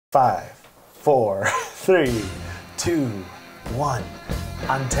5, 4, 3, 2, 1.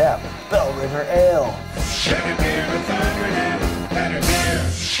 On tap, Bell Ringer Ale. Better beer with better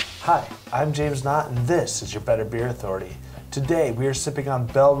beer. Hi, I'm James Knott, and this is your Better Beer Authority. Today we are sipping on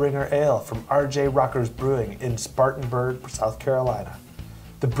Bell Ringer Ale from RJ Rockers Brewing in Spartanburg, South Carolina.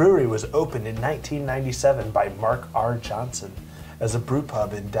 The brewery was opened in 1997 by Mark R Johnsen as a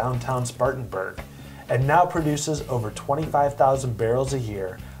brewpub in downtown Spartanburg, and now produces over 25,000 barrels a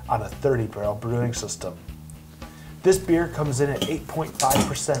year on a 30-barrel brewing system. This beer comes in at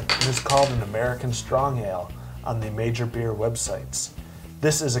 8.5% and is called an American Strong Ale on the major beer websites.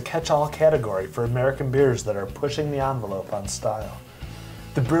 This is a catch-all category for American beers that are pushing the envelope on style.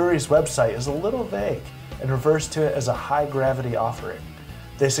 The brewery's website is a little vague and refers to it as a high-gravity offering.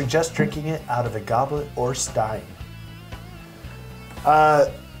 They suggest drinking it out of a goblet or stein.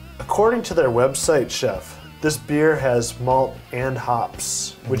 According to their website, Chef, this beer has malt and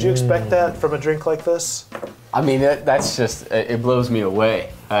hops. Would you expect that from a drink like this? I mean, that's just, it blows me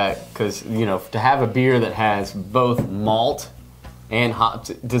away. Because, you know, to have a beer that has both malt and hops,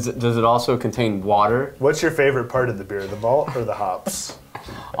 does it also contain water? What's your favorite part of the beer, the malt or the hops?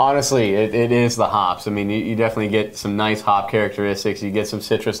 Honestly, it is the hops. I mean, you definitely get some nice hop characteristics. You get some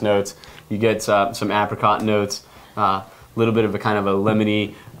citrus notes. You get some apricot notes. A little bit of a kind of a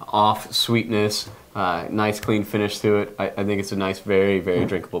lemony off sweetness. Nice clean finish to it. I think it's a nice, very, very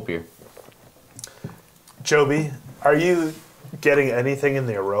drinkable beer. Joby, are you getting anything in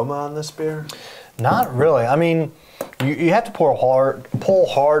the aroma on this beer? Not really. I mean, you have to pull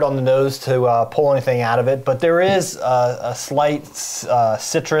hard on the nose to pull anything out of it, but there is a slight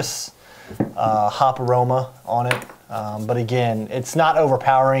citrus hop aroma on it. But again, it's not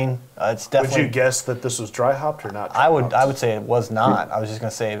overpowering. It's definitely. Would you guess that this was dry hopped or not? I would say it was not. I was just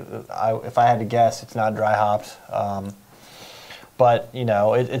going to say, if I had to guess, it's not dry hopped. But you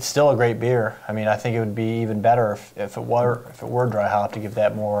know, it's still a great beer. I mean, I think it would be even better if it were dry hopped to give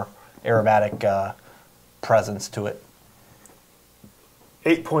that more aromatic presence to it.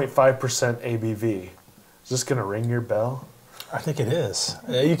 8.5% ABV. Is this going to ring your bell? I think it is.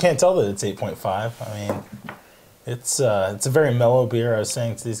 You can't tell that it's 8.5. I mean, it's a very mellow beer. I was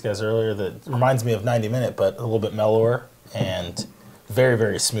saying to these guys earlier that it reminds me of 90 Minute, but a little bit mellower and very,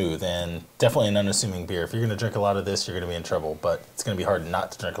 very smooth, and definitely an unassuming beer. If you're going to drink a lot of this, you're going to be in trouble, but it's going to be hard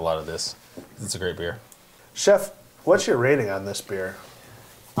not to drink a lot of this. It's a great beer. Chef, what's your rating on this beer?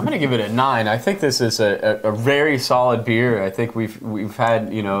 I'm going to give it a 9. I think this is a very solid beer. I think we've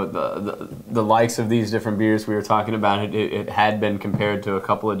had, you know, the likes of these different beers we were talking about. It had been compared to a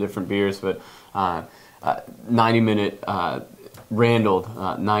couple of different beers, but 90 Minute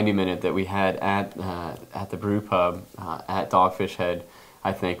Randalled 90 Minute that we had at the brew pub at Dogfish Head,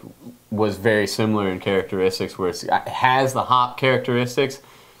 I think was very similar in characteristics, where it has the hop characteristics,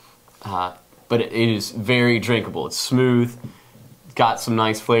 but it is very drinkable. It's smooth, got some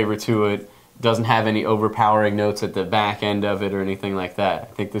nice flavor to it, doesn't have any overpowering notes at the back end of it or anything like that. I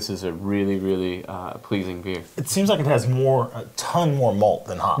think this is a really, really pleasing beer. It seems like it has a ton more malt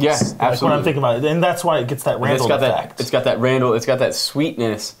than hops. Yeah, absolutely. Like when I'm thinking about it, and that's why it gets that Randall effect. It's got that Randall. It's got that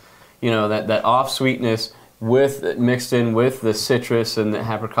sweetness, you know, that off sweetness mixed in with the citrus and the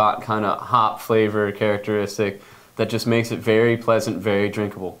apricot kind of hop flavor characteristic that just makes it very pleasant, very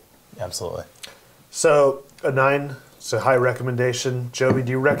drinkable. Absolutely. So a 9. It's a high recommendation. Joby, do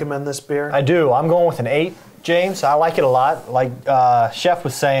you recommend this beer? I do. I'm going with an 8, James. I like it a lot. Like Chef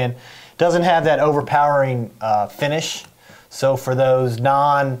was saying, it doesn't have that overpowering finish. So for those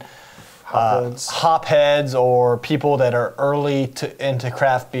hop heads or people that are early into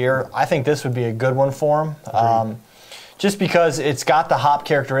craft beer, I think this would be a good one for them. Just because it's got the hop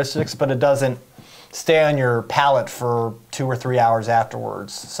characteristics, but it doesn't stay on your palate for 2 or 3 hours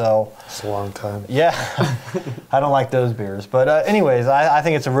afterwards. So it's a long time. Yeah, I don't like those beers. But anyways, I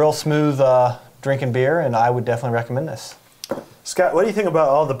think it's a real smooth drinking beer, and I would definitely recommend this. Scott, what do you think about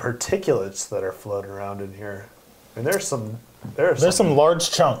all the particulates that are floating around in here? I mean, there's some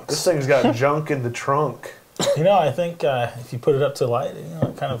large chunks. This thing's got junk in the trunk. You know, I think if you put it up to light, you know,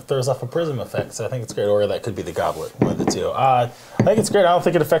 it kind of throws off a prism effect. So I think it's great. Or that could be the goblet, one of the two. I think it's great. I don't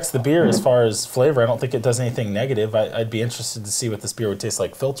think it affects the beer as far as flavor. I don't think it does anything negative. I'd be interested to see what this beer would taste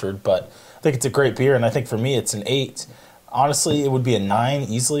like filtered, but I think it's a great beer, and I think for me it's an 8. Honestly, it would be a 9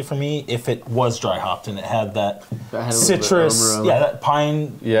 easily for me if it was dry hopped and it had that citrus, that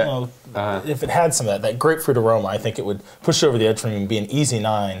pine. Yeah. You know, if it had some of that grapefruit aroma, I think it would push over the edge for me and be an easy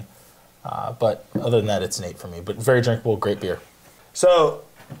 9. But other than that, it's an 8 for me. But very drinkable, great beer. So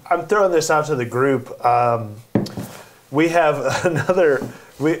I'm throwing this out to the group. We have another.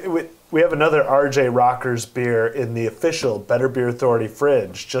 We have another RJ Rockers beer in the official Better Beer Authority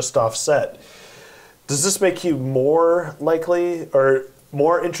fridge, just offset. Does this make you more likely or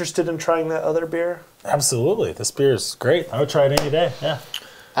more interested in trying that other beer? Absolutely. This beer is great. I would try it any day. Yeah.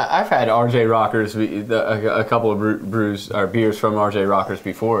 I've had RJ Rockers, a couple of beers from RJ Rockers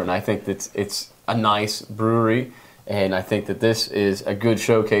before, and I think that it's a nice brewery, and I think that this is a good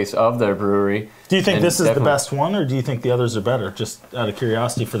showcase of their brewery. Do you think and this is the best one, or do you think the others are better? Just out of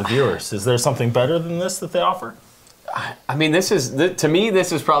curiosity for the viewers, is there something better than this that they offer? I mean, to me,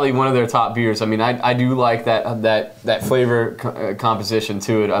 this is probably one of their top beers. I mean, I do like that flavor composition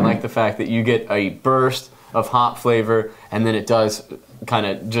to it. I like the fact that you get a burst of hop flavor, and then it does kind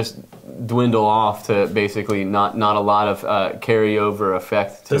of just dwindle off to basically not a lot of carryover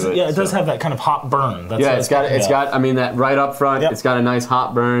effect to it. Yeah, it does have that kind of hop burn. That's it's got. I mean, that right up front, Yep. It's got a nice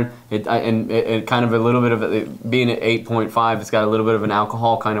hop burn. It kind of a little bit of being at 8.5. It's got a little bit of an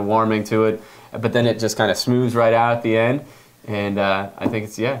alcohol kind of warming to it. But then it just kind of smooths right out at the end, and I think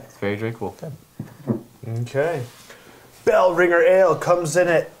it's very drinkable. Okay. Bell Ringer Ale comes in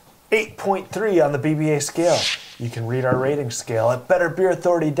at 8.3 on the BBA scale. You can read our rating scale at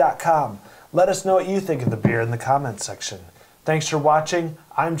betterbeerauthority.com. Let us know what you think of the beer in the comments section. Thanks for watching.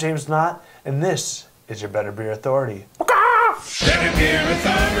 I'm James Knott, and this is your Better Beer Authority. Better Beer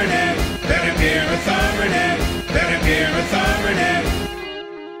Authority. Better Beer Authority. Better Beer Authority.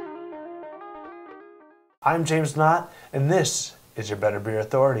 I'm James Knott, and this is your Better Beer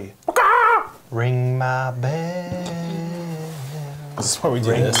Authority. Ring my bell. This is where we do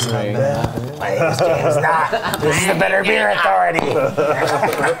this. My name is James Knott. This is the Better Beer Authority.